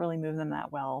she couldn't really move them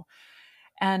that well.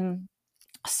 And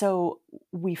so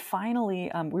we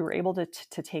finally we were able to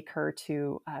take her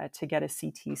to get a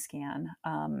CT scan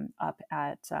up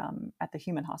at the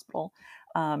human hospital,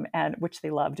 and which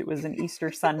they loved. It was an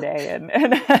Easter Sunday,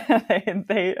 and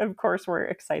they of course were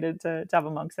excited to have a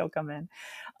monk seal come in,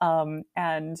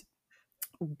 and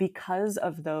because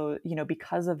of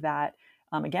that,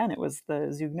 again, it was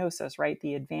the zoognosis, right?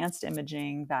 The advanced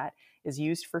imaging that is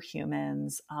used for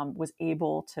humans was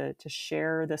able to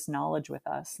share this knowledge with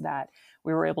us, that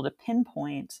we were able to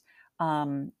pinpoint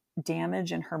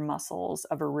damage in her muscles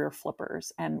of her rear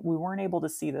flippers. And we weren't able to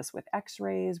see this with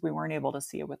x-rays. We weren't able to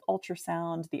see it with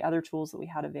ultrasound, the other tools that we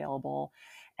had available.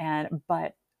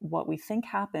 But what we think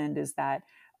happened is that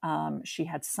she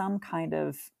had some kind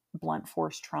of blunt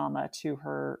force trauma to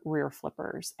her rear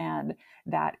flippers, and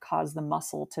that caused the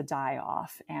muscle to die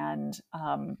off, and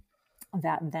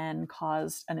that then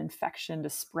caused an infection to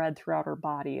spread throughout her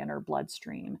body and her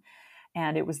bloodstream.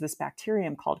 And it was this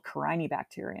bacterium called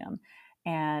Corynebacterium.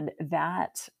 And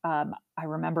that, I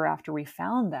remember after we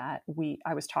found that,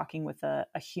 I was talking with a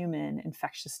human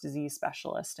infectious disease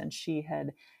specialist, and she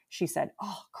said,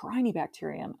 "Oh,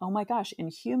 Corynebacterium! Oh my gosh! In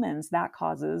humans, that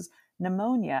causes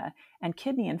pneumonia and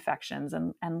kidney infections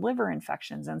and liver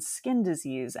infections and skin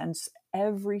disease and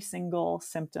every single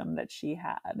symptom that she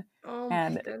had." Oh my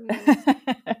And goodness.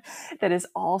 that is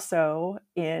also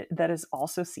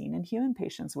seen in human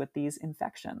patients with these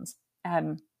infections.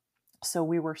 And so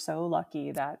we were so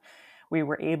lucky that we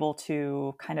were able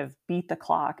to kind of beat the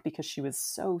clock, because she was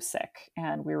so sick,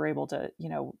 and we were able to,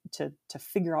 to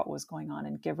figure out what was going on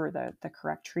and give her the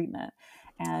correct treatment.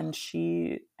 And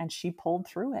she pulled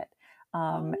through it.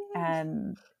 Oh my.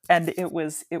 And it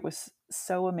was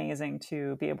so amazing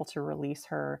to be able to release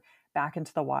her back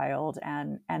into the wild,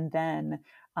 and then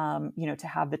to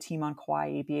have the team on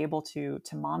Kauai be able to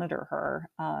monitor her,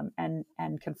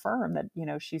 and confirm that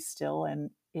she's still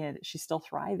she's still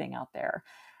thriving out there.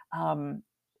 Um,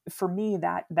 for me,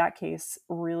 that case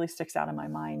really sticks out in my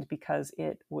mind, because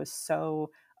it was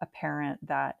so apparent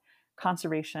that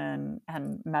conservation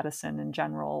and medicine in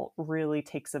general really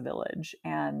takes a village.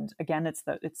 And again, it's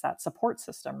that support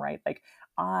system, right? Like,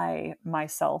 I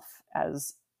myself,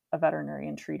 as a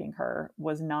veterinarian treating her,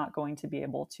 was not going to be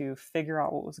able to figure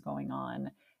out what was going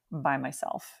on by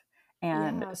myself. Yeah,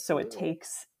 And so absolutely.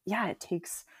 it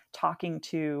takes talking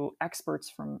to experts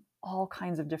from all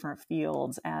kinds of different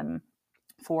fields, and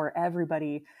for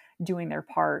everybody doing their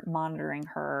part, monitoring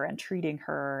her and treating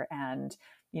her, and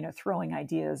throwing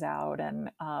ideas out, and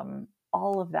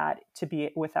all of that, to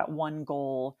be with that one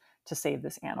goal to save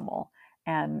this animal.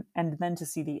 And then to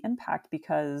see the impact,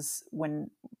 because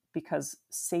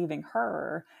saving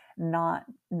her not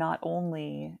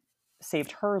only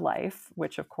saved her life,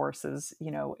 which of course is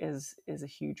a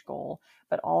huge goal,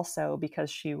 but also because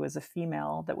she was a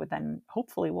female that would then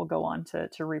hopefully will go on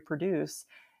to reproduce.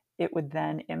 It would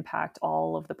then impact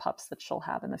all of the pups that she'll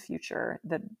have in the future,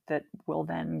 that will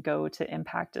then go to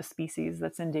impact a species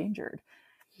that's endangered.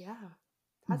 Yeah,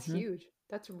 that's Hmm. huge.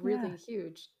 That's Yeah. really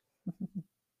huge.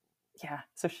 Yeah.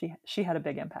 So she had a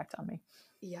big impact on me.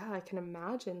 Yeah, I can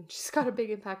imagine. She's got a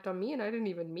big impact on me, and I didn't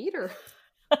even meet her.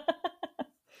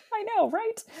 I know,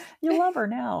 right? You love her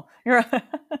now. You're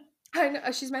I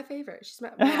know she's my favorite. She's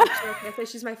my well, actually, I can't say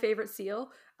she's my favorite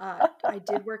seal. I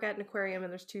did work at an aquarium,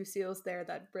 and there's two seals there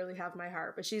that really have my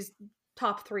heart, but she's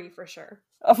top three for sure.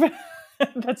 Oh,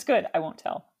 that's good. I won't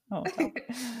tell. I won't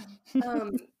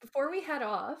tell. Before we head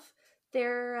off,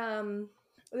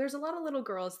 there's a lot of little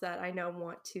girls that I know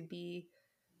want to be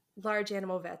large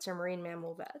animal vets or marine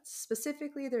mammal vets.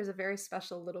 Specifically, there's a very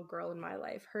special little girl in my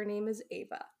life. Her name is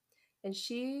Ava, and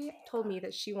she told me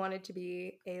that she wanted to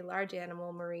be a large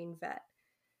animal marine vet.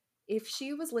 If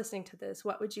she was listening to this,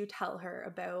 what would you tell her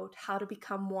about how to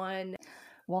become one?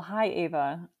 Well, hi,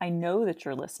 Ava. I know that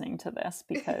you're listening to this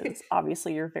because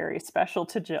obviously you're very special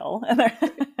to Jill.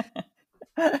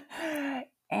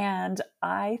 And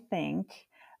I think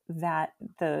that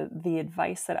the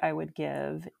advice that I would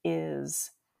give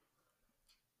is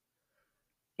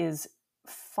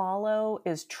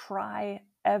try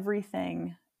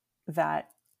everything that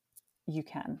you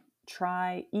can.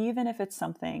 Try, even if it's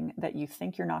something that you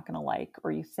think you're not going to like,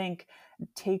 or you think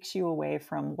takes you away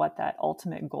from what that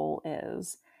ultimate goal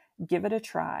is. Give it a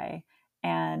try.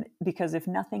 And because if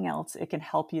nothing else, it can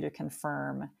help you to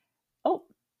confirm, oh,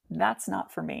 that's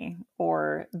not for me,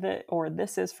 or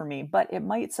this is for me. But it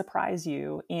might surprise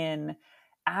you in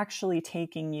actually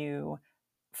taking you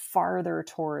farther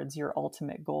towards your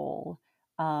ultimate goal,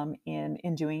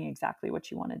 in doing exactly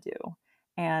what you want to do.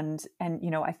 And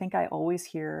I think I always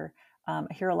hear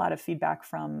a lot of feedback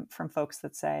from folks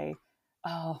that say,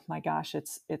 oh my gosh,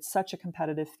 it's such a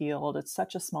competitive field, it's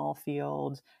such a small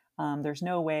field, there's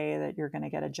no way that you're going to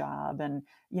get a job. And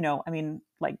I mean,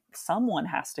 like, someone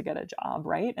has to get a job,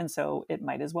 right? And so it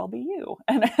might as well be you.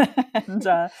 And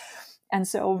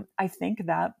so I think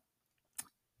that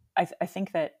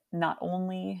not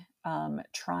only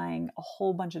trying a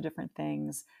whole bunch of different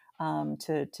things,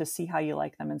 to see how you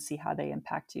like them and see how they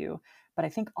impact you, but I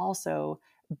think also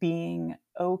being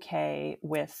okay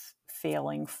with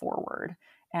failing forward.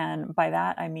 And by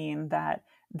that I mean that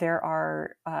there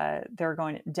are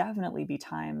going to definitely be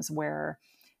times where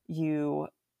you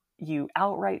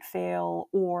outright fail,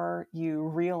 or you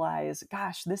realize,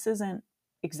 gosh, this isn't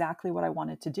exactly what I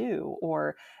wanted to do,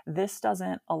 or this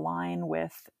doesn't align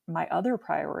with my other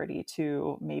priority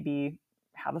to maybe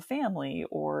have a family,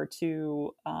 or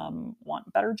to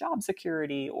want better job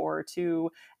security, or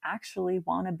to actually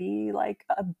want to be like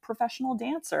a professional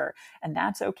dancer. And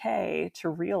that's okay to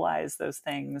realize those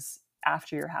things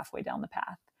after you're halfway down the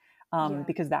path, Yeah.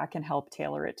 because that can help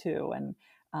tailor it too.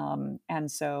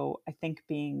 And so I think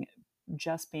being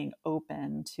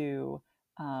open to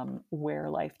where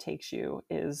life takes you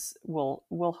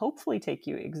will hopefully take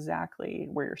you exactly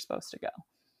where you're supposed to go.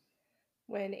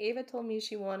 When Ava told me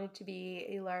she wanted to be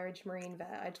a large marine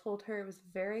vet, I told her it was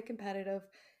very competitive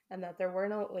and that there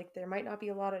might not be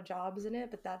a lot of jobs in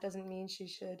it, but that doesn't mean she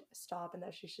should stop and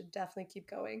that she should definitely keep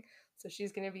going. So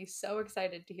she's going to be so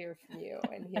excited to hear from you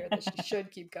and hear that she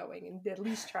should keep going and at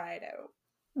least try it out.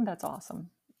 That's awesome.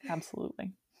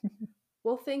 Absolutely.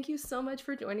 Well, thank you so much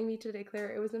for joining me today,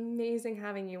 Claire. It was amazing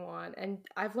having you on, and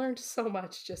I've learned so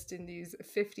much just in these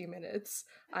 50 minutes.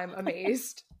 I'm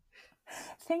amazed.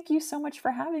 Thank you so much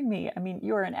for having me. I mean,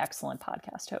 you're an excellent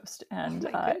podcast host, Oh and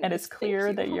my it's goodness, thank clear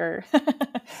you.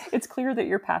 that it's clear that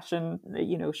your passion,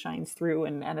 shines through,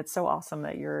 and it's so awesome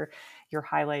that you're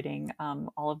highlighting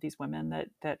all of these women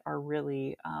that are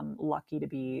really lucky to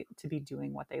be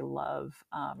doing what they love,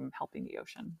 helping the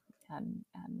ocean, and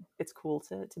it's cool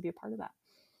to be a part of that.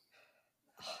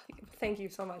 Thank you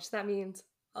so much. That means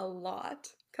a lot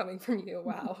coming from you.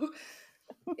 Wow.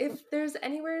 If there's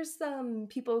anywhere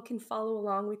people can follow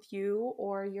along with you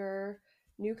or your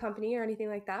new company or anything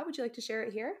like that, would you like to share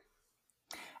it here?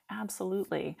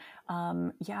 Absolutely.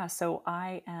 Yeah. So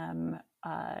I'm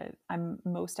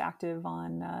most active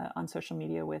on social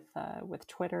media with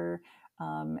Twitter,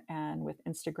 and with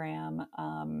Instagram,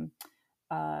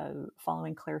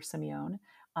 following Claire Simeone.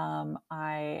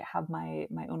 I have my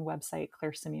own website,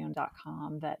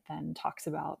 clairesimeone.com, that then talks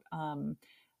about my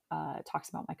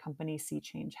company, Sea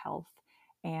Change Health.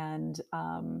 And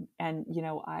you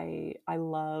know, I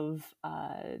love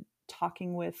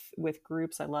talking with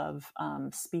groups. I love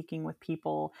speaking with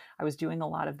people. I was doing a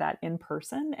lot of that in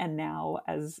person, and now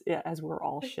as we're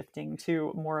all shifting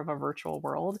to more of a virtual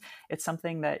world, it's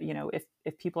something that, you know,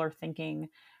 if people are thinking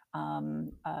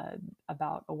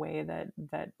about a way that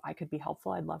I could be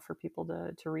helpful, I'd love for people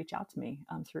to reach out to me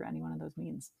through any one of those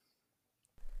means.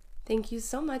 Thank you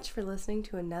so much for listening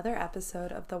to another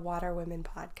episode of the Water Women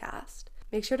podcast.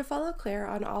 Make sure to follow Claire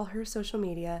on all her social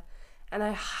media, and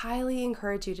I highly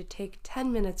encourage you to take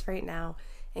 10 minutes right now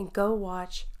and go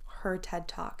watch her TED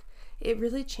Talk. It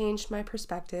really changed my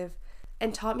perspective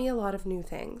and taught me a lot of new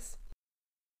things.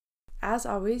 As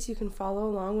always, you can follow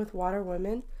along with Water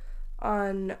Women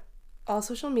on all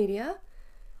social media.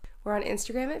 We're on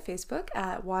Instagram and Facebook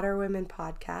at Water Women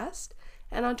Podcast,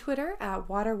 and on Twitter at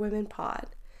Water Women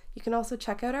Pod. You can also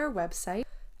check out our website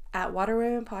at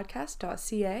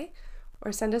waterwomenpodcast.ca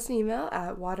or send us an email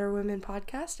at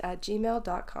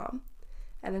waterwomenpodcast@gmail.com.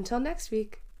 And until next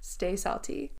week, stay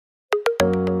salty.